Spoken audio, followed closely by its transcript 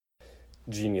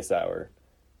Genius Hour,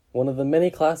 one of the many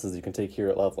classes you can take here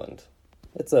at Loveland.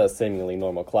 It's a seemingly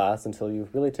normal class until you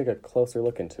really take a closer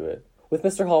look into it. With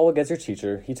Mr. Hallwig as your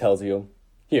teacher, he tells you,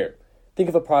 "Here, think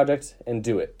of a project and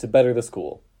do it to better the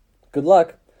school. Good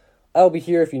luck. I'll be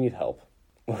here if you need help."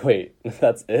 Wait,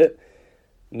 that's it?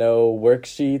 No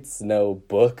worksheets, no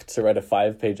book to write a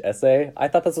 5-page essay? I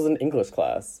thought this was an English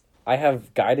class. I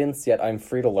have guidance, yet I'm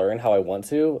free to learn how I want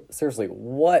to? Seriously,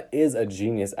 what is a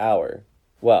Genius Hour?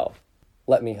 Well,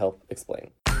 let me help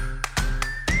explain.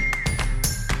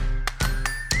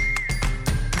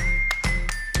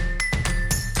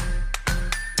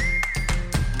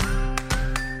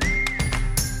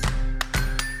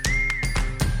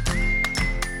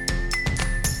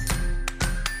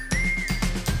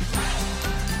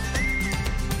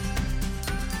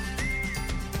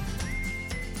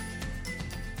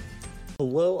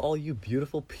 Hello, all you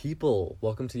beautiful people.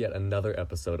 Welcome to yet another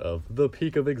episode of The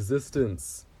Peak of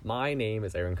Existence. My name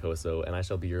is Aaron Koso, and I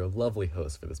shall be your lovely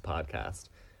host for this podcast.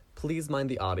 Please mind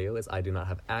the audio, as I do not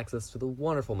have access to the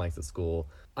wonderful mics at school.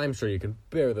 I'm sure you can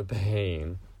bear the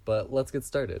pain, but let's get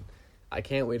started. I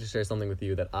can't wait to share something with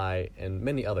you that I and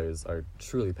many others are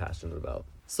truly passionate about.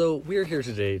 So we're here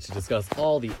today to discuss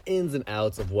all the ins and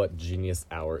outs of what Genius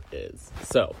Hour is.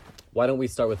 So, why don't we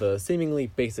start with a seemingly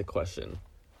basic question?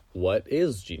 What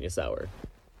is Genius Hour?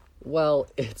 Well,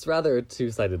 it's rather a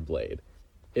two-sided blade.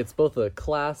 It's both a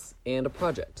class and a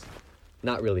project.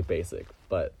 Not really basic,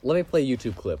 but let me play a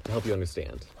YouTube clip to help you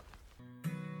understand.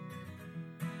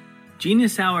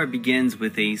 Genius Hour begins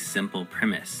with a simple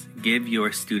premise. Give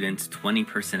your students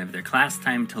 20% of their class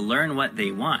time to learn what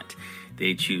they want.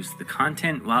 They choose the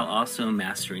content while also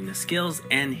mastering the skills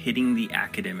and hitting the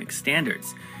academic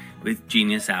standards. With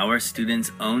Genius Hour,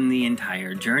 students own the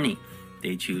entire journey.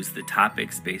 They choose the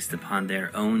topics based upon their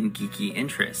own geeky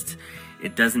interests.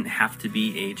 It doesn't have to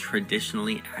be a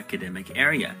traditionally academic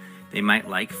area. They might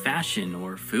like fashion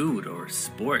or food or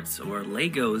sports or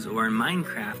Legos or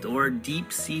Minecraft or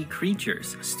deep sea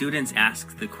creatures. Students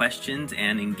ask the questions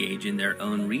and engage in their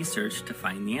own research to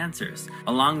find the answers.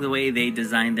 Along the way, they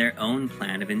design their own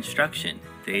plan of instruction.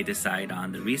 They decide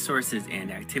on the resources and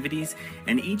activities,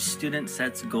 and each student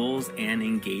sets goals and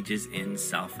engages in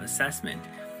self-assessment.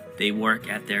 They work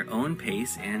at their own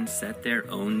pace and set their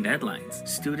own deadlines.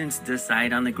 Students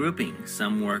decide on the grouping.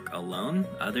 Some work alone,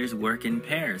 others work in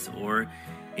pairs or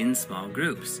in small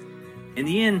groups. In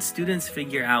the end, students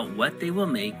figure out what they will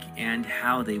make and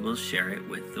how they will share it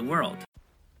with the world.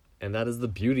 And that is the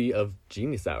beauty of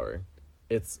Genius Hour.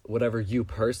 It's whatever you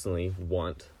personally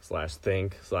want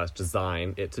 /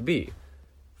 design it to be.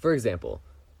 For example,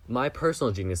 my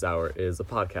personal Genius Hour is a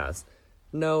podcast.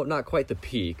 No, not quite the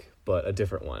peak, but a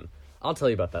different one. I'll tell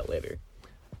you about that later.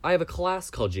 I have a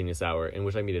class called Genius Hour in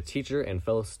which I meet a teacher and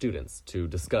fellow students to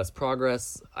discuss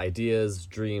progress, ideas,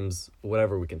 dreams,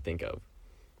 whatever we can think of.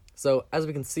 So, as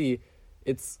we can see,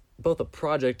 it's both a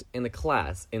project and a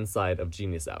class inside of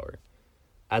Genius Hour.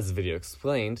 As the video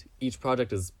explained, each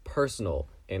project is personal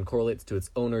and correlates to its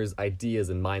owner's ideas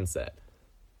and mindset.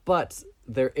 But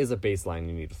there is a baseline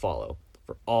you need to follow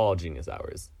for all Genius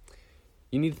Hours.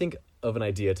 You need to think of an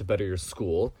idea to better your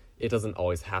school. It doesn't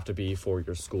always have to be for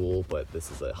your school, but this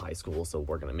is a high school, so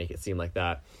we're going to make it seem like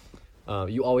that.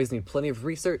 You always need plenty of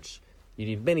research. You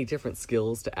need many different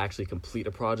skills to actually complete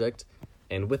a project.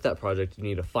 And with that project, you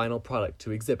need a final product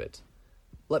to exhibit.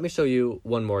 Let me show you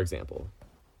one more example.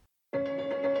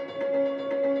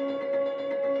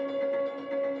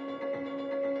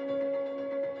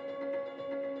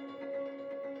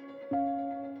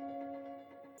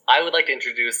 I would like to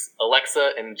introduce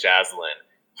Alexa and Jaslyn.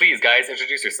 Please, guys,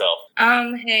 introduce yourself.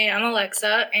 Hey, I'm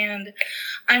Alexa, and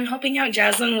I'm helping out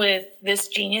Jaslyn with this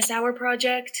Genius Hour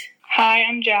project. Hi,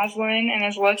 I'm Jaslyn, and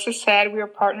as Alexa said, we are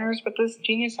partners with this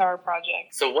Genius Hour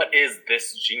project. So what is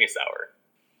this Genius Hour?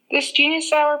 This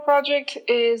Genius Hour project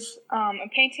is a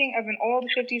painting of an old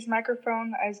 50s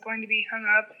microphone that is going to be hung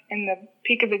up in the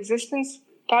Peak of Existence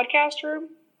podcast room.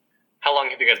 How long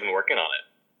have you guys been working on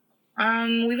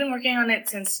it? We've been working on it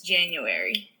since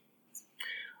January.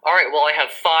 All right, well, I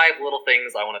have 5 little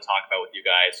things I want to talk about with you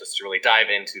guys, just to really dive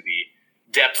into the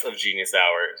depths of Genius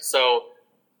Hour. So,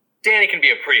 Danny can be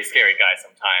a pretty scary guy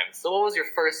sometimes. So what was your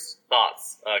first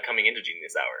thoughts coming into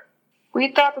Genius Hour?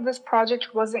 We thought that this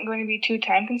project wasn't going to be too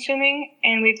time-consuming,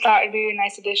 and we thought it'd be a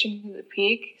nice addition to the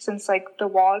Peak, since the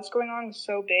wall that's going on is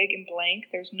so big and blank,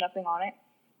 there's nothing on it.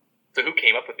 So who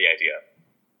came up with the idea?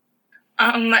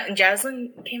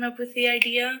 Jaslyn came up with the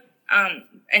idea.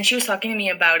 And she was talking to me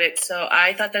about it, so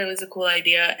I thought that it was a cool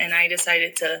idea, and I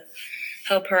decided to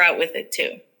help her out with it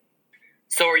too.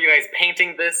 So are you guys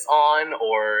painting this on,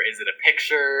 or is it a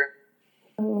picture?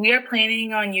 We are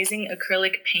planning on using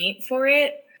acrylic paint for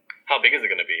it. How big is it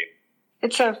going to be?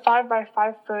 It's a 5 by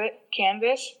 5 foot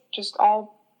canvas, just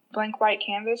all blank white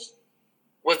canvas.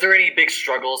 Was there any big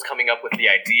struggles coming up with the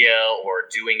idea or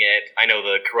doing it? I know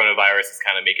the coronavirus is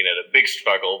kind of making it a big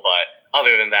struggle, but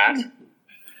other than that?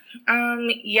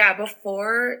 Yeah,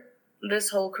 before this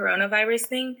whole coronavirus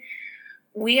thing,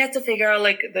 we had to figure out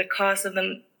like the cost of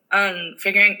them,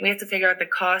 we had to figure out the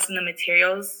cost and the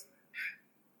materials.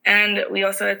 And we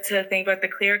also had to think about the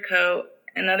clear coat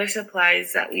and other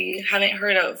supplies that we haven't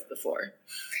heard of before.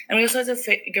 And we also had to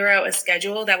figure out a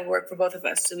schedule that would work for both of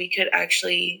us so we could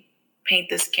actually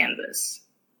paint this canvas.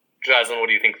 Jaslyn, what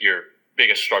do you think your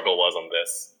biggest struggle was on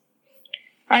this?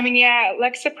 I mean, yeah,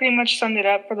 Lexa pretty much summed it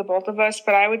up for the both of us,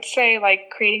 but I would say like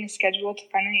creating a schedule to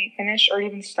finally finish or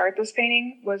even start this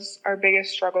painting was our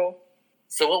biggest struggle.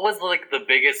 So what was like the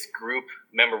biggest group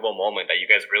memorable moment that you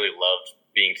guys really loved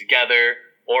being together?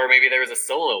 Or maybe there was a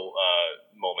solo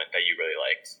moment that you really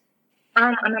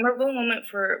liked? A memorable moment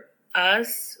for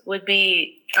us would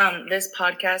be this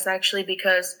podcast, actually,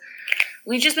 because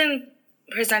we've just been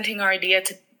presenting our idea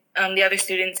to the other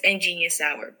students in Genius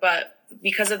Hour. But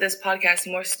because of this podcast,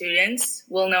 more students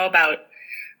will know about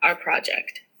our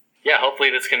project. Yeah,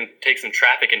 hopefully this can take some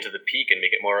traffic into the Peak and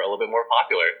make it a little bit more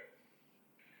popular.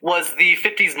 Was the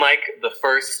 50s mic the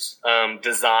first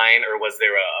design, or was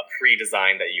there a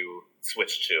pre-design that you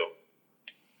switched to?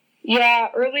 Yeah,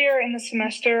 earlier in the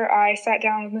semester, I sat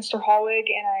down with Mr. Hallwig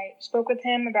and I spoke with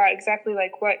him about exactly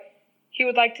like what he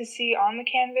would like to see on the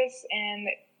canvas, and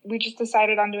we just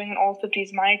decided on doing an all 50s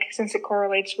mic since it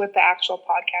correlates with the actual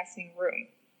podcasting room.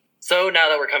 So now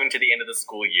that we're coming to the end of the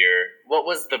school year, what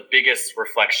was the biggest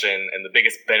reflection and the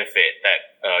biggest benefit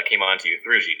that came onto you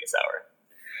through Genius Hour?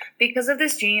 Because of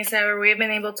this Genius Hour, we've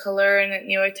been able to learn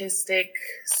new artistic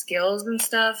skills and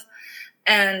stuff,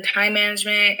 and time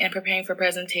management and preparing for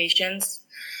presentations.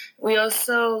 We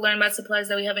also learn about supplies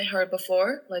that we haven't heard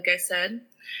before, like I said,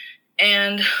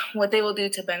 and what they will do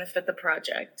to benefit the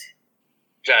project.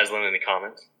 Jaslyn, any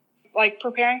comments? Like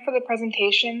preparing for the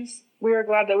presentations, we were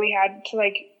glad that we had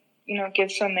to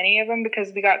give so many of them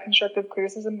because we got constructive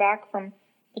criticism back from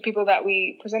the people that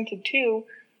we presented to,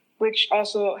 which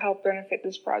also helped benefit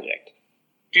this project.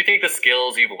 Do you think the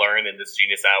skills you've learned in this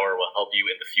Genius Hour will help you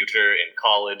in the future in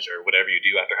college or whatever you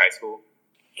do after high school?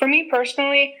 For me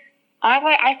personally,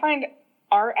 I find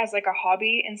art as like a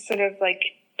hobby instead of like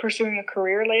pursuing a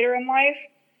career later in life.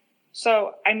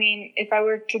 So, I mean, if I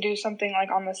were to do something like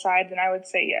on the side, then I would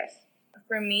say yes.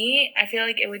 For me, I feel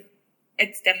like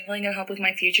it's definitely going to help with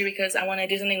my future because I want to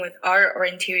do something with art or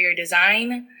interior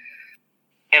design.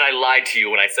 And I lied to you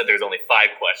when I said there's only 5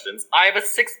 questions. I have a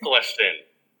 6th question.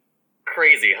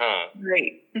 Crazy, huh?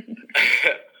 Great.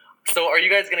 So are you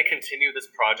guys going to continue this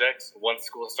project once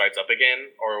school starts up again?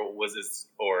 Or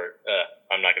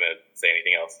I'm not going to say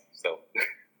anything else, so.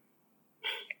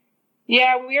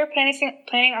 Yeah, we are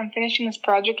planning on finishing this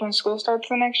project when school starts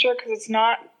the next year because it's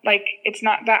not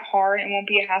that hard and won't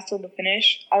be a hassle to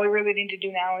finish. All we really need to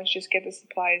do now is just get the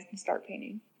supplies and start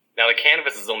painting. Now the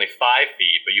canvas is only 5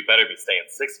 feet, but you better be staying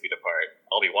 6 feet apart.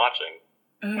 I'll be watching.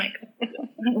 Oh my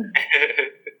God.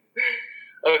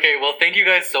 Okay, well, thank you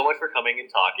guys so much for coming and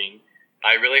talking.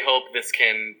 I really hope this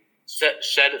can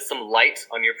shed some light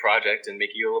on your project and make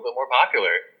you a little bit more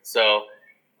popular. So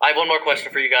I have one more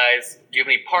question for you guys. Do you have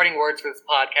any parting words for this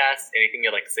podcast? Anything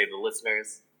you'd like to say to the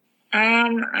listeners?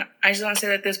 I just want to say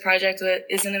that this project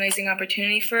is an amazing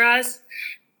opportunity for us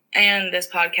and this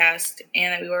podcast,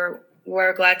 and that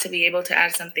we're glad to be able to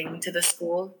add something to the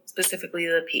school, specifically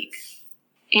the Peak.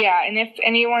 Yeah, and if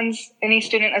any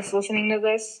student that's listening to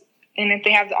this, and if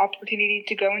they have the opportunity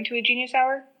to go into a Genius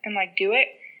Hour and do it,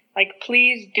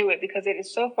 please do it because it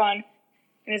is so fun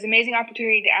and it's an amazing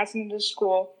opportunity to add something to the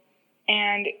school.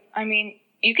 And I mean,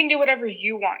 you can do whatever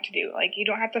you want to do. You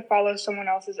don't have to follow someone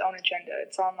else's own agenda.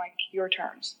 It's on your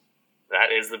terms.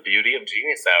 That is the beauty of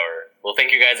Genius Hour. Well,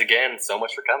 thank you guys again so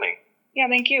much for coming. Yeah,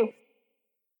 thank you.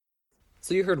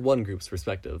 So you heard one group's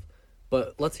perspective,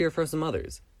 but let's hear from some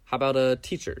others. How about a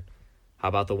teacher? How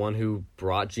about the one who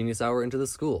brought Genius Hour into the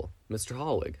school, Mr.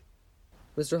 Hallwig?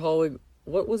 Mr. Hallwig,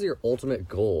 what was your ultimate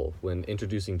goal when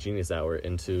introducing Genius Hour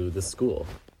into the school?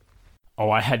 Oh,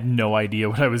 I had no idea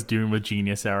what I was doing with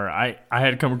Genius Hour. I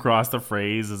had come across the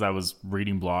phrase as I was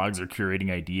reading blogs or curating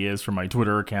ideas for my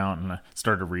Twitter account, and I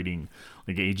started reading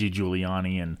A.G.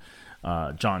 Giuliani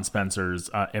and John Spencer's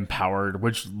Empowered,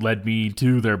 which led me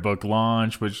to their book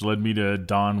launch, which led me to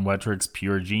Don Wettrick's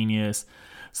Pure Genius.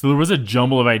 So there was a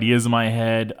jumble of ideas in my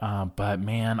head, but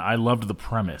man, I loved the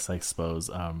premise, I suppose.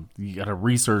 You got to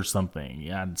research something.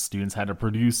 Yeah, students had to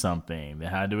produce something. They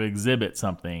had to exhibit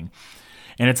something.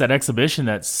 And it's that exhibition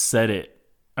that said it,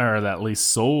 or that at least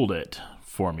sold it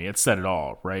for me. It said it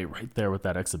all right there with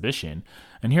that exhibition.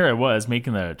 And here I was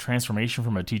making the transformation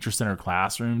from a teacher-centered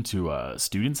classroom to a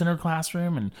student-centered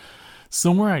classroom. And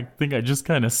somewhere I think I just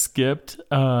kind of skipped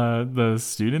the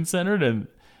student-centered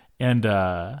and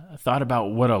thought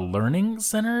about what a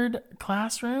learning-centered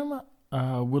classroom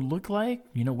would look like.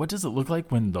 You know, what does it look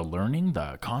like when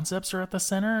the concepts are at the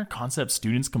center, concepts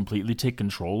students completely take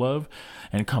control of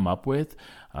and come up with?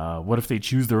 What if they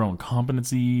choose their own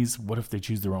competencies? What if they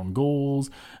choose their own goals,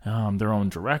 their own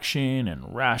direction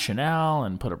and rationale,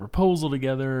 and put a proposal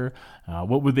together?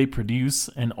 What would they produce?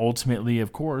 And ultimately,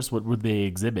 of course, what would they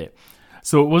exhibit?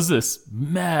 So it was this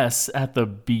mess at the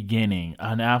beginning,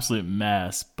 an absolute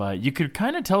mess, but you could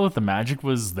kind of tell that the magic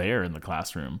was there in the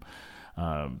classroom.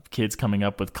 Kids coming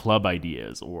up with club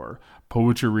ideas, or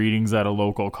poetry readings at a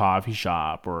local coffee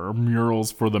shop, or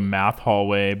murals for the math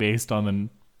hallway based on the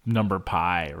number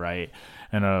pi, right?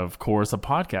 And of course, a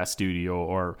podcast studio,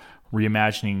 or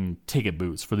reimagining ticket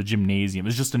booths for the gymnasium.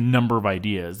 There's just a number of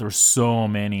ideas. There were so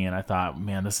many, and I thought,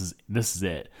 man, this is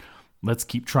it. Let's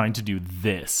keep trying to do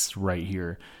this right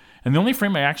here. And the only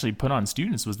frame I actually put on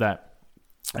students was that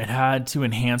it had to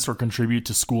enhance or contribute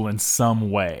to school in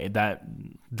some way.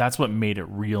 That's what made it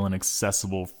real and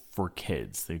accessible for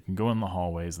kids. They can go in the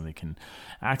hallways and they can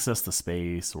access the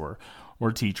space, or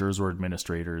teachers or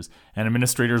administrators. And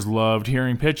administrators loved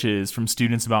hearing pitches from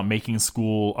students about making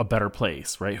school a better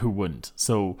place, right? Who wouldn't?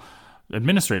 So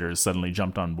administrators suddenly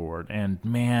jumped on board, and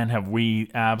man, have we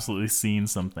absolutely seen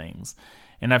some things.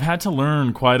 And I've had to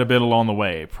learn quite a bit along the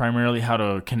way, primarily how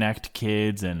to connect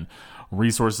kids and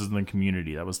resources in the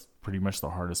community. That was pretty much the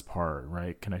hardest part,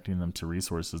 right? Connecting them to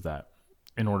resources that,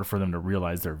 in order for them to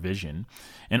realize their vision.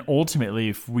 And ultimately,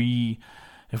 if we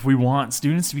want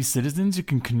students to be citizens who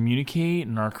can communicate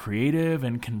and are creative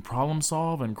and can problem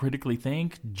solve and critically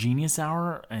think, Genius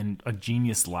Hour and a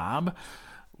Genius Lab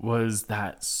was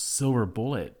that silver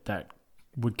bullet that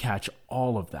would catch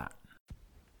all of that.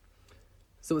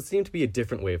 So it seemed to be a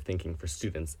different way of thinking for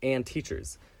students and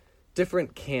teachers.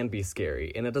 Different can be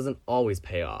scary, and it doesn't always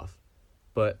pay off.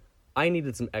 But I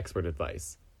needed some expert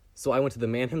advice. So I went to the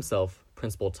man himself,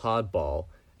 Principal Todd Ball,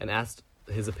 and asked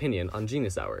his opinion on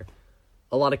Genius Hour.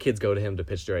 A lot of kids go to him to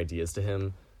pitch their ideas to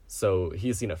him, so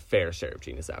he's seen a fair share of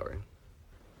Genius Hour.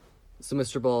 So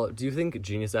Mr. Ball, do you think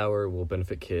Genius Hour will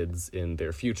benefit kids in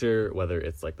their future, whether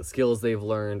it's like the skills they've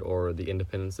learned or the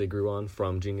independence they grew on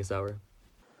from Genius Hour?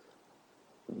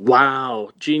 Wow,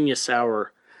 Genius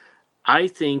Hour. I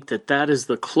think that is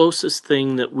the closest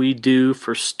thing that we do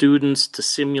for students to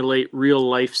simulate real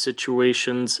life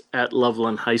situations at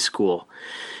Loveland High School.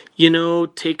 You know,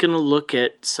 taking a look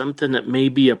at something that may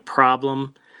be a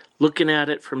problem, looking at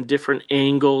it from different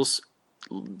angles,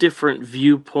 different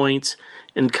viewpoints,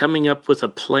 and coming up with a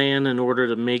plan in order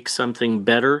to make something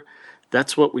better.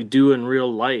 That's what we do in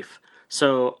real life.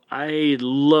 So I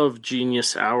love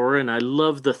Genius Hour, and I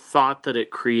love the thought that it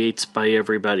creates by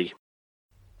everybody.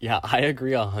 Yeah, I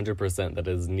agree 100% that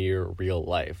it is near real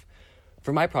life.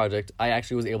 For my project, I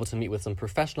actually was able to meet with some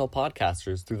professional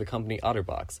podcasters through the company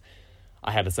OtterBox.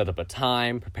 I had to set up a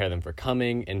time, prepare them for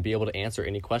coming, and be able to answer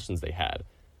any questions they had.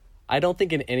 I don't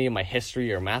think in any of my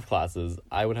history or math classes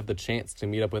I would have the chance to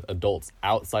meet up with adults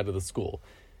outside of the school.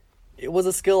 It was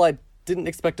a skill I didn't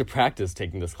expect to practice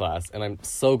taking this class, and I'm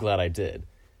so glad I did.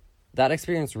 That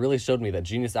experience really showed me that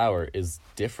Genius Hour is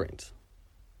different.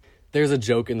 There's a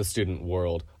joke in the student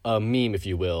world, a meme if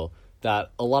you will,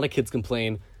 that a lot of kids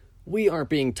complain, we aren't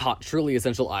being taught truly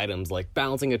essential items like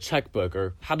balancing a checkbook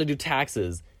or how to do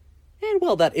taxes. And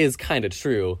while that is kind of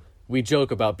true, we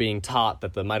joke about being taught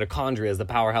that the mitochondria is the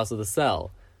powerhouse of the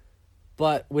cell.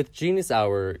 But with Genius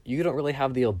Hour, you don't really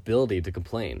have the ability to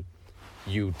complain.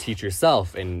 You teach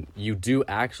yourself, and you do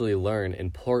actually learn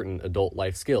important adult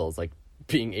life skills, like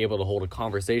being able to hold a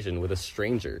conversation with a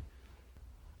stranger.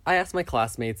 I asked my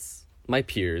classmates, my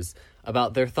peers,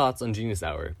 about their thoughts on Genius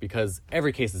Hour, because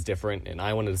every case is different, and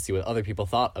I wanted to see what other people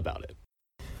thought about it.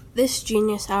 This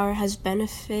Genius Hour has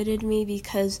benefited me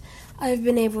because I've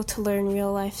been able to learn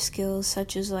real life skills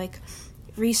such as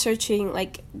researching,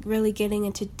 really getting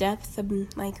into depth of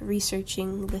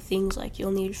researching the things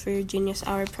you'll need for your Genius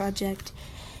Hour project,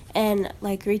 and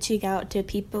reaching out to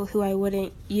people who I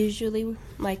wouldn't usually,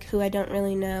 who I don't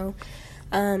really know.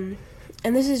 And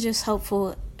this is just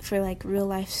helpful for real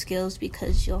life skills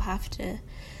because you'll have to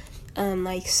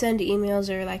send emails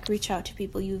or reach out to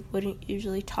people you wouldn't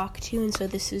usually talk to, and so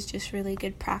this is just really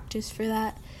good practice for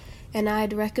that. And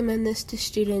I'd recommend this to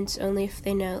students only if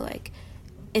they know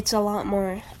it's a lot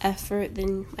more effort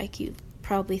than you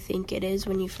probably think it is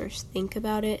when you first think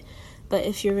about it, But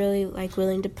if you're really like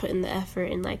willing to put in the effort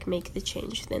and like make the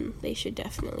change, then they should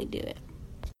definitely do it.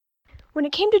 When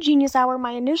it came to Genius Hour,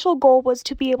 my initial goal was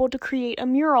to be able to create a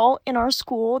mural in our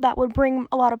school that would bring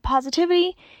a lot of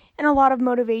positivity and a lot of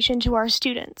motivation to our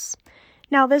students.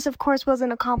 Now, this, of course,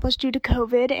 wasn't accomplished due to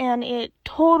COVID, and it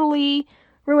totally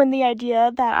ruined the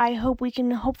idea that I hope we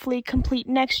can hopefully complete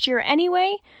next year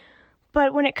anyway.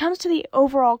 But when it comes to the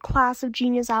overall class of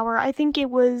Genius Hour, I think it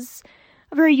was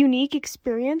a very unique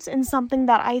experience and something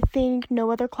that I think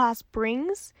no other class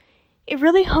brings. It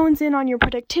really hones in on your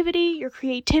productivity, your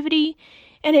creativity,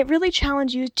 and it really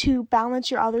challenges you to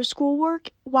balance your other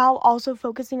schoolwork while also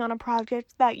focusing on a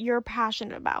project that you're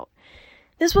passionate about.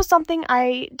 This was something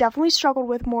I definitely struggled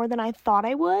with more than I thought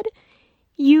I would.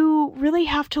 You really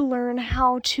have to learn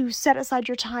how to set aside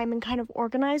your time and kind of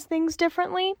organize things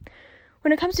differently.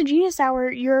 When it comes to Genius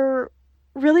Hour, you're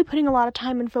really putting a lot of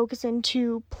time and focus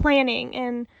into planning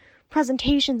and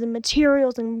presentations and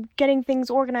materials and getting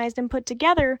things organized and put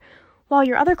together, while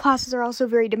your other classes are also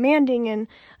very demanding and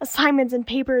assignments and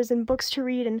papers and books to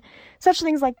read and such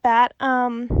things like that.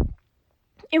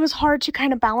 It was hard to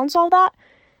kind of balance all that,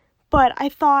 but I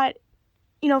thought,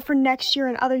 for next year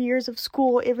and other years of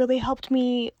school, it really helped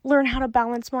me learn how to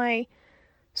balance my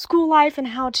school life and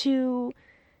how to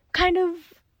kind of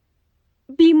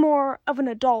be more of an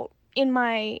adult in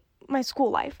my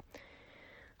school life.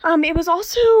 It was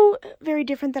also very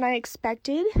different than I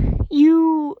expected.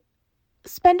 You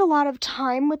spend a lot of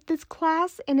time with this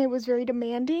class, and it was very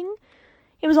demanding.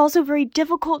 It was also very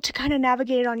difficult to kind of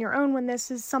navigate it on your own when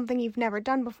this is something you've never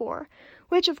done before,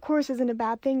 which of course isn't a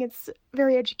bad thing. It's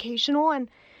very educational, and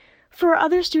for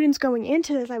other students going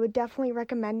into this, I would definitely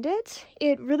recommend it.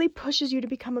 It really pushes you to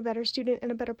become a better student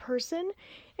and a better person,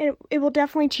 and it will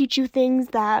definitely teach you things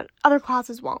that other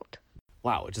classes won't.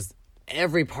 Wow, just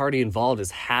every party involved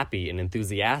is happy and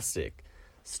enthusiastic.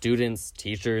 Students,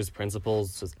 teachers,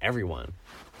 principals, just everyone.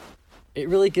 It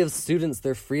really gives students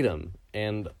their freedom,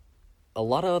 and a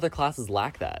lot of other classes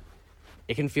lack that.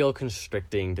 It can feel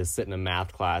constricting to sit in a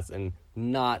math class and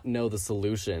not know the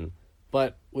solution,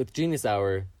 but with Genius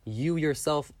Hour, you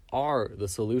yourself are the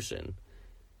solution.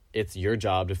 It's your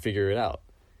job to figure it out.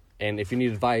 And if you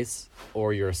need advice,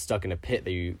 or you're stuck in a pit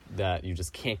that you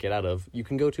just can't get out of, you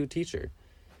can go to a teacher.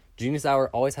 Genius Hour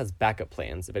always has backup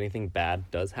plans if anything bad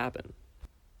does happen.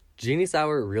 Genius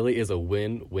Hour really is a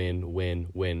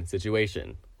win-win-win-win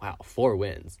situation. Wow, 4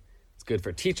 wins. It's good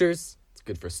for teachers, it's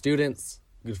good for students,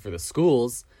 good for the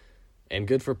schools, and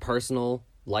good for personal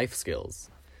life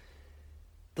skills.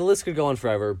 The list could go on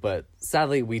forever, but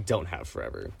sadly, we don't have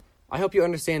forever. I hope you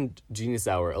understand Genius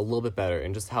Hour a little bit better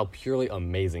and just how purely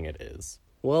amazing it is.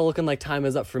 Well, looking like time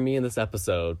is up for me in this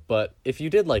episode, but if you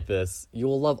did like this, you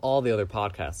will love all the other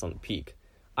podcasts on the Peak.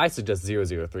 I suggest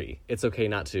 003. It's okay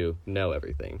not to know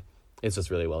everything. It's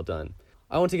just really well done.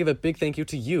 I want to give a big thank you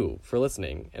to you for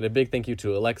listening, and a big thank you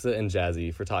to Alexa and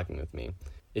Jazzy for talking with me.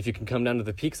 If you can come down to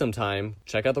the Peak sometime,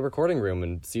 check out the recording room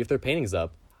and see if their painting's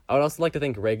up. I would also like to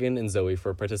thank Reagan and Zoe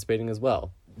for participating as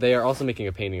well. They are also making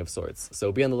a painting of sorts,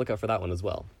 so be on the lookout for that one as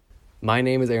well. My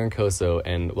name is Aaron Koso,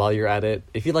 and while you're at it,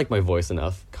 if you like my voice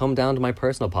enough, come down to my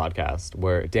personal podcast,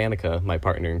 where Danica, my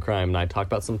partner in crime, and I talk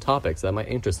about some topics that might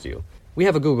interest you. We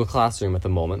have a Google Classroom at the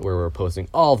moment where we're posting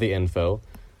all the info.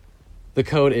 The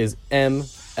code is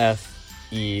MFELMWY,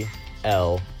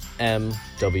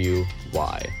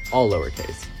 all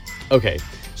lowercase. Okay,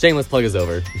 shameless plug is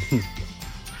over.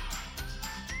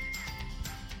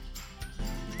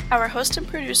 Our hosts and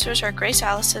producers are Grace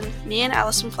Allison, me and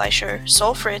Allison Fleischer,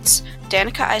 Sol Fritz,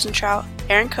 Danica Eisentraut,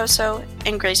 Aaron Koso,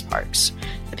 and Grace Parks.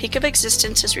 The Peak of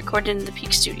Existence is recorded in the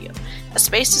Peak Studio, a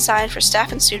space designed for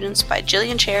staff and students by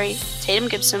Jillian Cherry, Tatum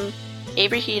Gibson,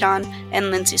 Avery Hedon,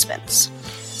 and Lindsay Spence.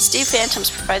 Steve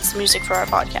Phantoms provides the music for our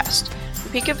podcast. The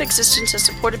Peak of Existence is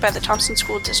supported by the Thompson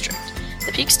School District.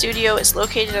 The Peak Studio is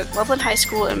located at Loveland High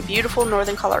School in beautiful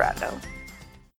northern Colorado.